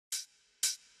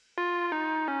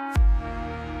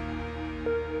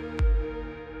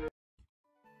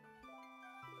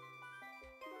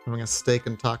Having a steak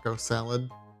and taco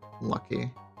salad. Lucky.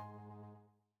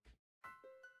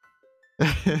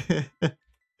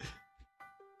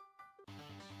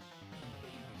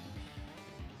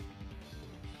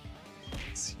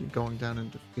 Is he going down in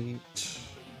defeat?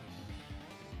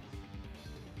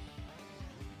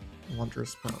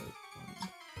 Wondrous power.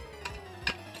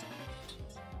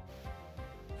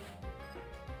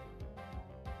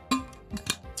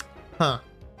 Huh.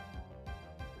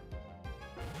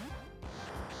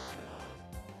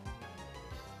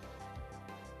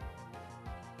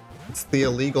 It's the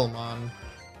illegal mon.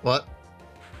 What?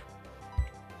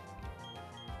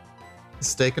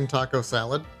 Steak and taco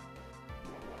salad?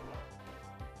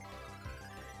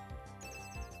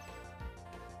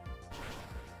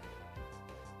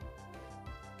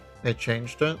 They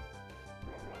changed it?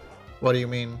 What do you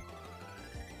mean?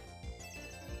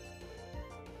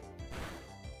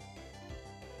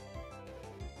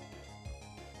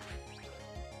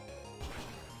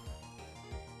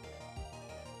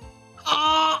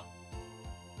 Ah!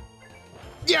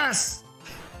 Yes!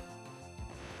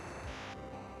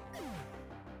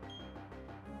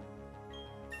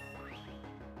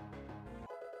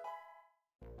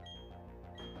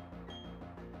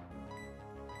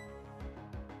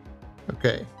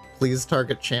 Okay, please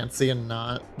target Chansey and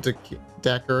not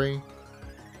Daiquiri.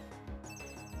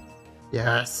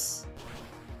 Yes.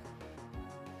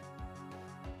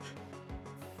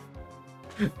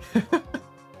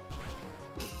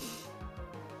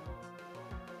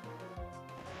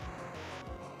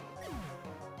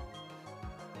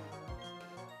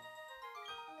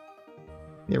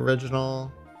 The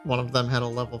original, one of them had a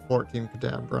level 14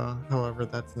 Kadabra. However,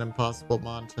 that's an impossible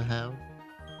mod to have.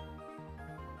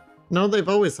 No, they've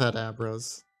always had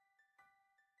Abras.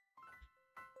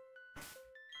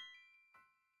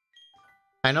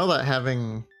 I know that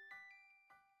having...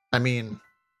 I mean...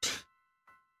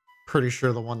 Pretty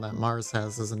sure the one that Mars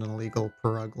has is an illegal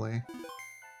Perugly.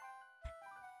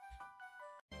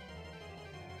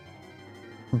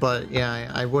 But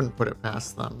yeah, I wouldn't put it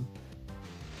past them.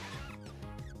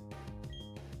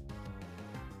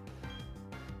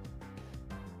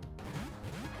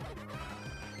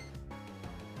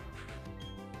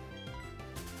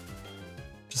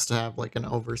 Just to have like an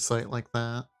oversight like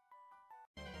that.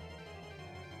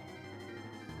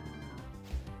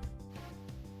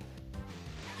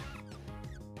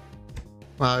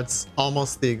 Wow, it's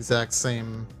almost the exact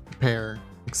same pair,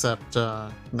 except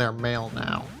they're male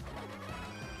now.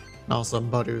 And also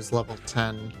Budu's level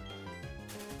 10.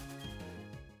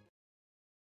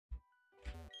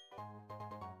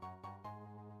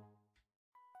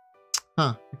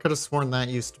 Huh, I could have sworn that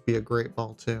used to be a Great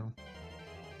Ball too.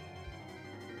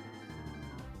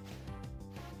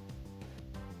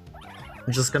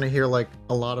 I'm just gonna hear like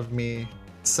a lot of me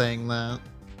saying that.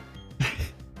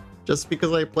 Just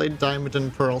because I played Diamond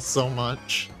and Pearl so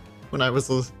much when I was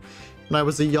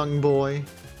a young boy.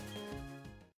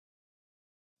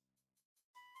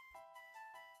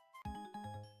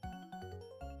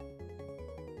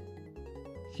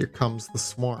 Here comes the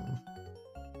swarm.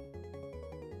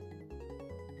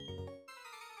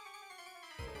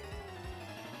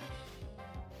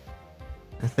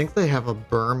 I think they have a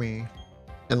Burmy,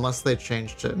 unless they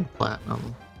changed it in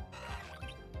Platinum.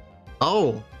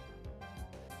 Oh!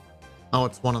 Oh,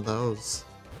 it's one of those.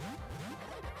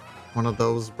 One of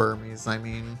those Burmies, I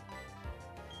mean.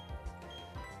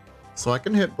 So I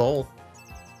can hit both.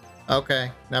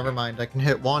 Okay, never mind. I can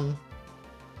hit one.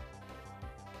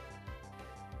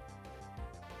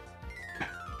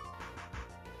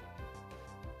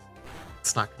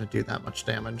 It's not going to do that much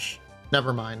damage.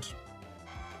 Never mind.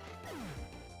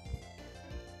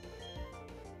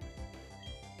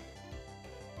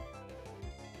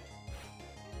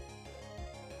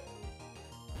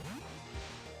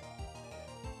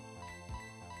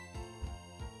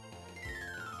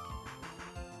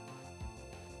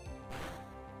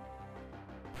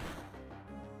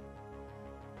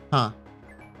 Huh.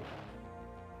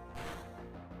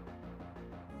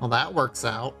 Well, that works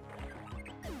out.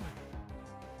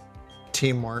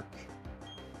 Teamwork.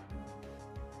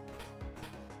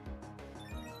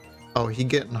 Oh, he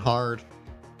getting hard.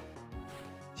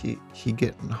 He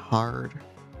getting hard.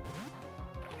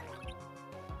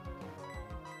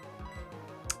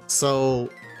 So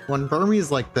when Burmese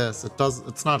like this,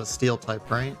 it's not a steel type,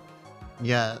 right?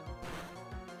 Yet.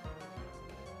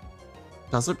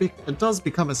 It does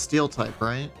become a steel type,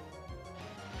 right?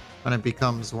 When it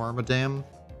becomes Wormadam.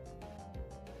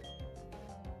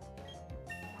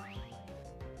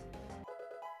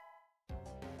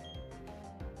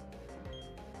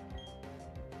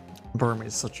 Burmy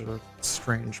is such a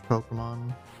strange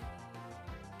Pokemon.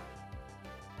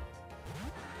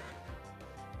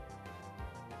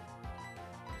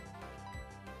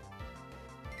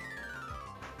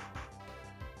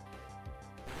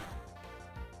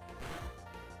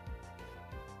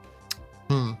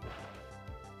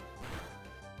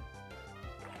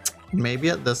 Maybe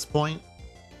at this point,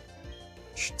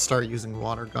 should start using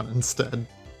water gun instead.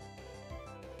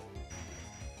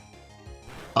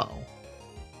 Uh-oh.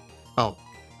 Oh.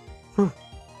 Whew.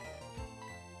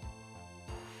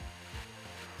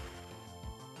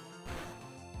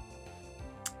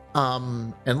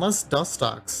 Unless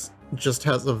Dustox just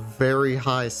has a very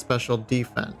high special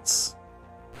defense.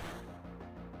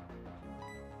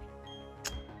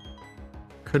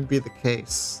 Could be the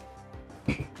case.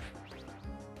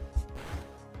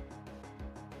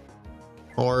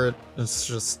 Or it's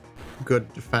just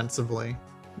good defensively.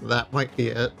 That might be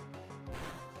it.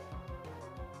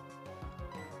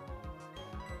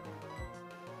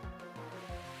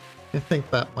 I think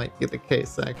that might be the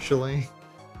case, actually.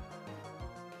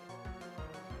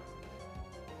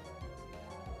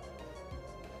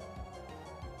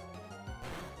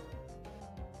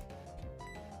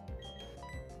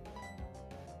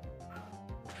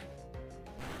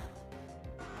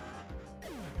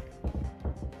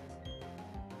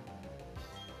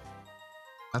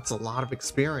 That's a lot of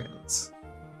experience.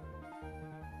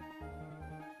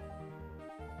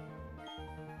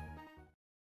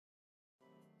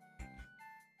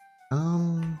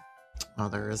 Oh,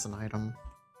 there is an item.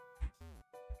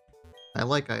 I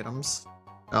like items.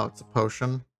 Oh, it's a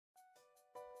potion.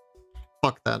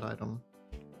 Fuck that item.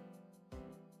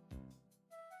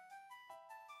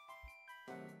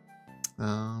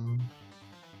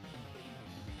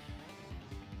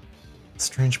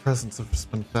 Strange presence has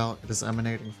been felt. It is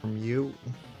emanating from you.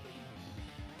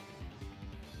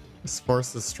 This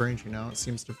force is strange, you know? It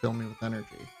seems to fill me with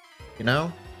energy. You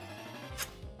know? If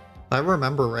I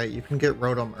remember right, you can get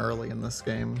Rotom early in this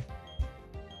game.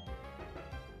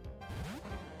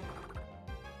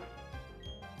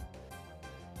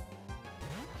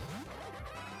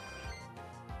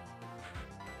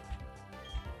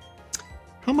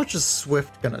 How much is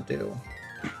Swift gonna do?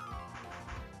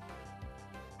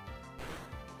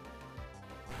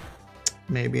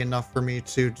 Maybe enough for me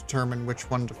to determine which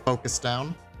one to focus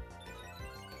down.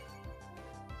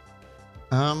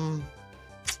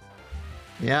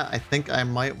 Yeah, I think I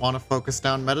might want to focus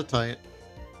down Meditite.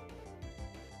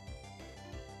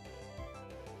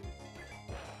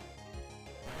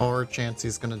 Or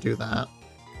Chansey's gonna do that.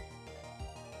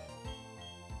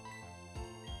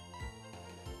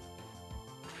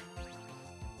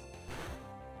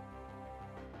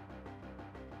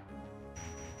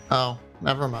 Oh,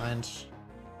 never mind.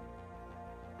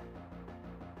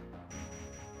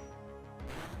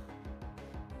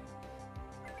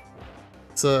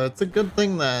 It's a good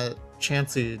thing that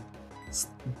Chansey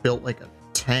built like a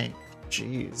tank.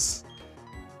 Jeez.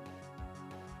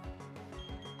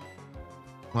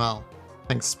 Well, I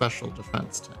think special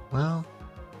defense tank. Well,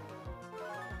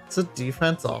 it's a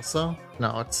defense also?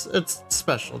 No, it's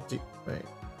special wait.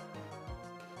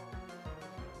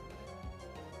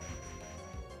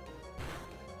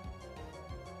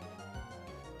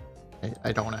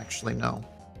 I don't actually know.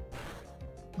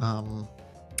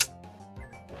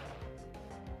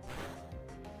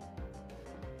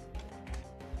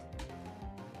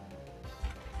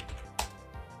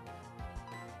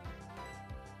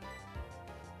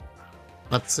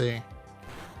 Let's see.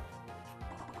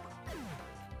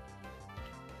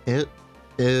 It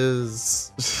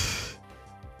is...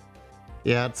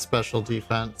 yeah, it's special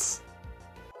defense.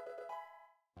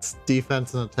 Its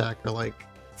defense and attack are like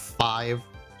 5.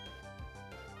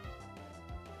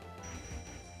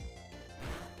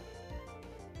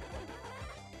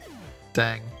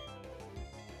 Dang.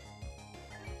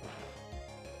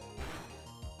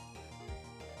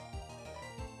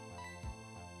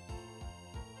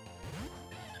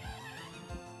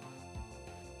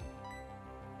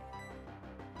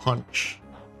 Punch.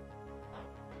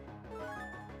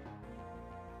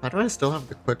 Why do I still have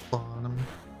the quick claw on him?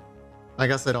 I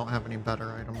guess I don't have any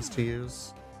better items to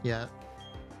use yet.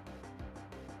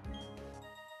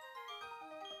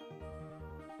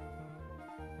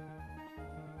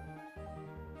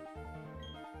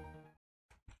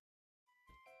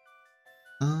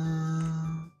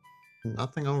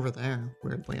 Nothing over there,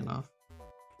 weirdly enough.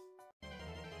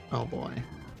 Oh boy.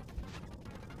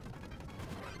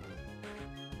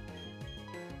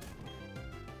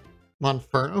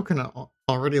 Monferno can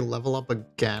already level up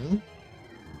again?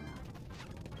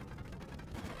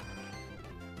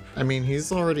 I mean,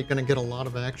 he's already gonna get a lot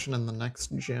of action in the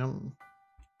next gym.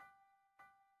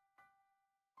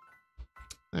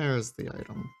 There's the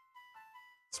item.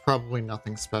 It's probably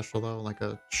nothing special though, like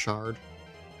a shard.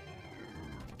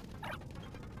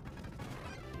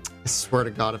 I swear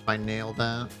to God if I nail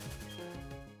that.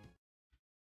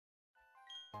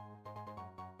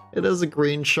 It is a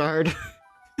green shard.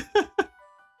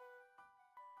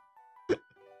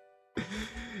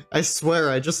 I swear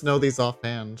I just know these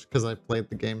offhand because I played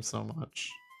the game so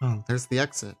much. Oh, there's the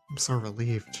exit. I'm so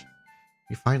relieved.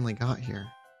 We finally got here.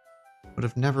 Would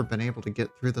have never been able to get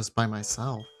through this by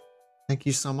myself. Thank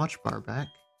you so much, Barback.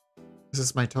 This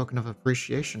is my token of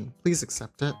appreciation. Please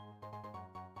accept it.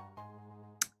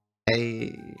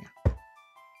 Hey.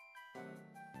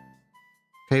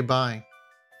 Okay, bye.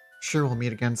 Sure, we'll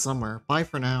meet again somewhere. Bye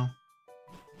for now.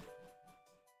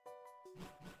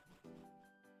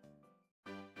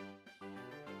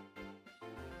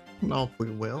 No, if we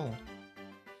will.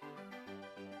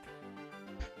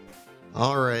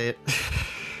 Alright.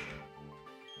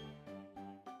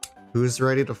 Who's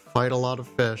ready to fight a lot of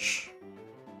fish?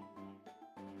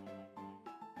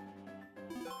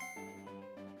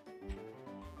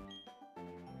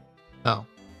 Oh.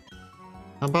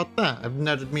 How about that? I've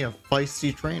netted me a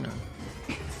feisty trainer.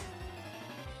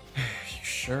 You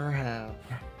sure have.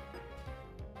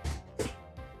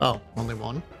 Oh, only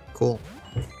one? Cool.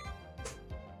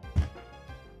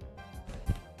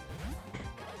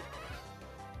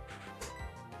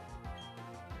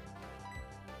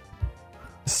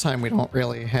 This time we don't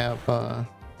really have a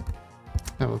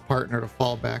partner to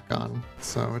fall back on,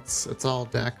 so it's all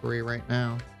daiquiri right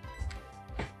now.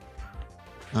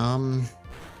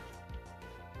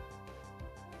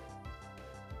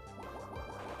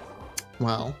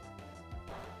 Well,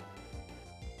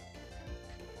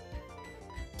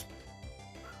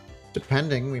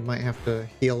 depending, we might have to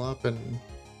heal up and...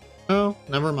 Oh,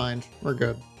 never mind. We're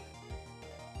good.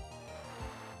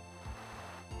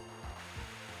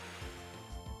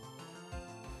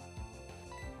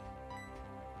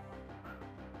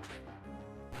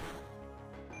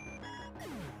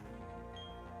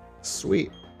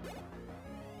 Sweet.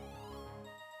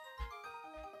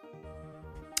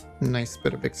 Nice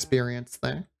bit of experience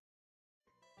there.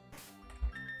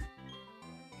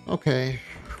 Okay,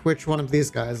 which one of these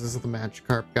guys is the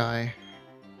Magikarp guy?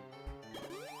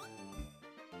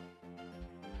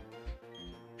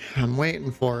 I'm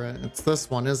waiting for it. It's this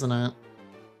one, isn't it?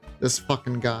 This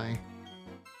fucking guy.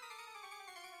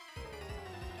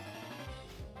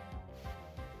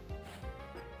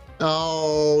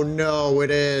 Oh no,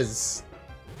 it is.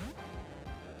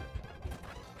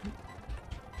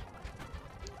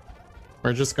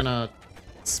 We're just gonna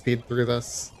speed through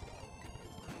this.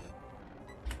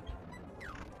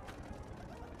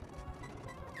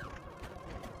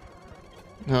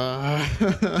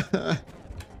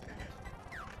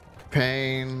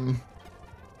 Pain.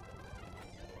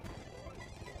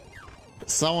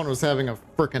 Someone was having a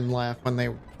frickin' laugh when they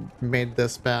made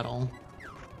this battle.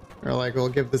 They're like, we'll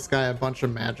give this guy a bunch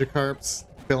of Magikarps,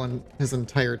 fill in his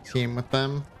entire team with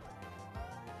them.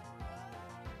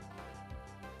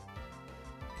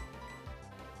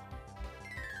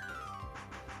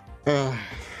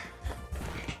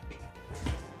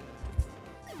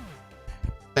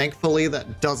 Thankfully,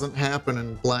 that doesn't happen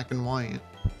in black and white.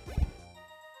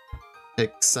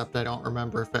 Except I don't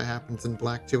remember if it happens in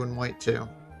black 2 and white 2.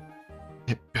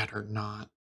 It better not.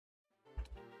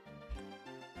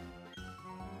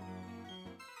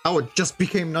 Oh, it just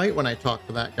became night when I talked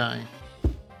to that guy.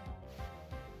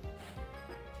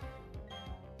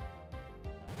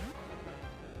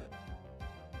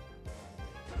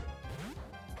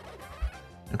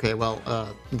 Okay, well,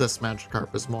 this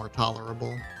Magikarp is more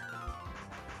tolerable.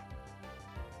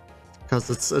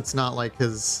 Because it's not like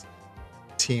his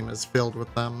team is filled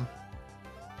with them.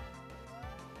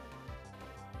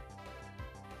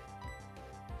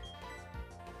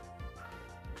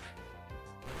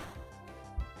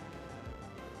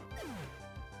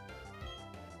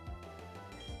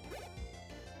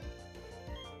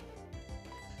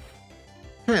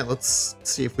 Okay, let's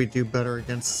see if we do better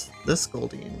against this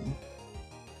Goldeen.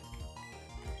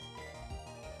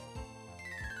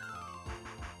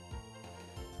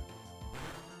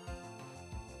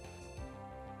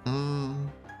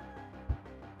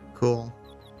 Cool.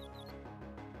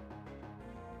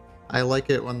 I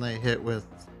like it when they hit with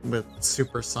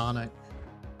supersonic.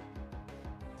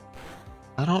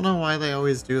 I don't know why they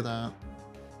always do that.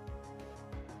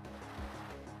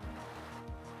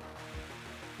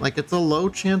 Like, it's a low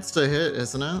chance to hit,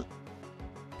 isn't it?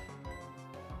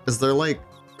 Is there, like,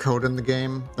 code in the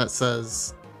game that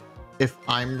says, if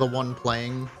I'm the one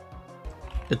playing,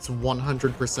 it's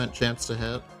 100% chance to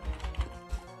hit?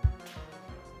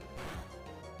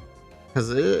 Because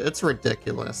it's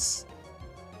ridiculous.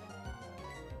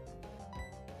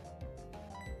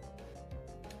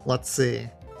 Let's see.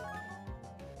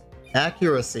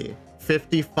 Accuracy,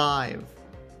 55.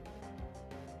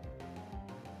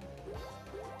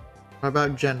 How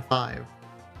about Gen 5?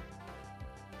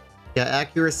 Yeah,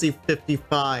 accuracy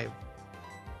 55.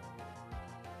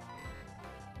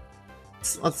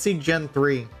 Let's see Gen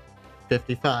 3.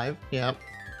 55, yep.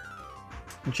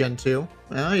 Gen 2,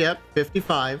 oh yep,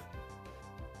 55.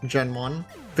 Gen 1,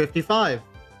 55.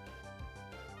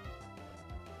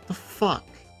 The fuck?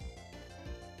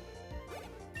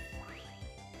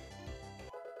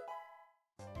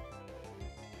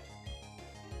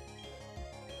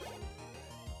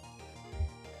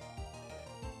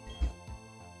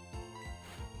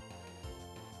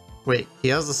 Wait, he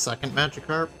has a second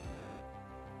Magikarp?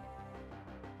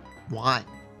 Why?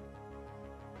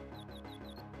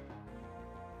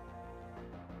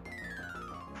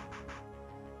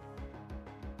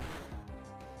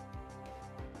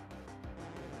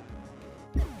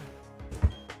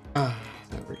 Ah,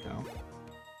 there we go.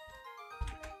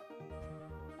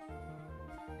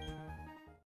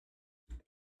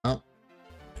 Oh.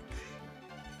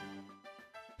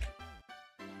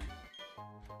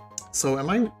 So am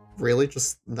I really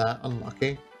just that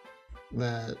unlucky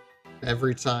that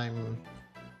every time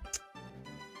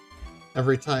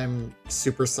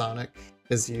Supersonic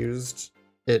is used,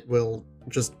 it will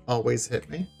just always hit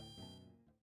me?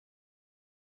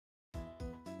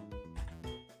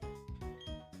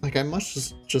 Like, I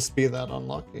must just be that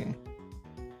unlucky.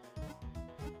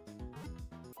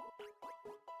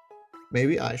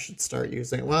 Maybe I should start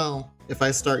using it. Well, if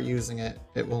I start using it,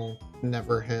 it will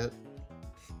never hit.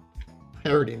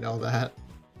 I already know that.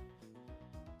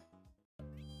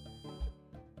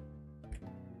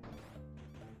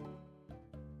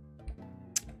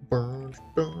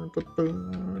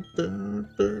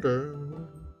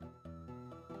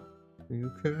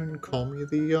 You can call me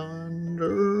the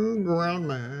underground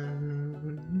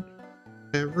man.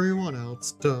 Everyone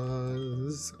else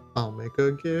does. I'll make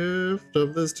a gift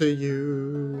of this to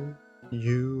you.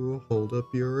 You hold up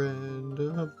your end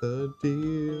of the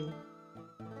deal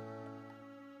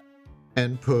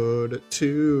and put it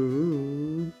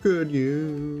to good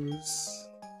use.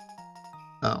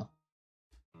 Oh.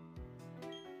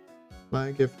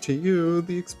 My gift to you,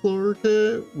 the Explorer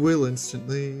Kit, will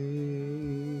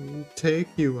instantly take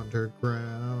you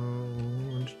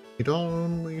underground. Need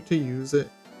only to use it,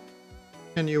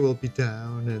 and you will be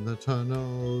down in the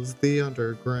tunnels. The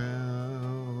underground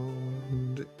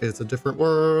is a different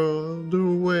world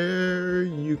where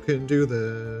you can do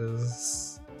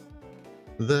this,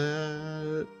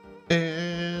 that,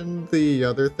 and the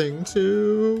other thing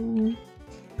too.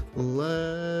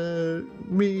 Let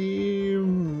me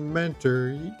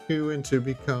mentor you into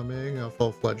becoming a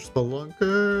full-fledged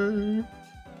spelunker.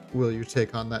 Will you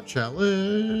take on that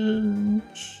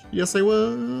challenge? Yes, I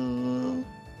will.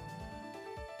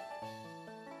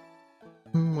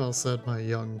 Well said, my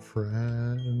young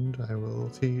friend. I will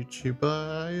teach you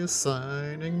by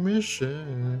assigning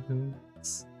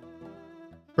missions.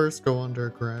 First, go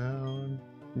underground.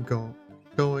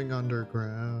 Going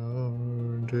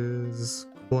underground is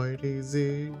quite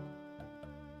easy.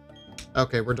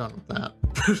 Okay, we're done with that.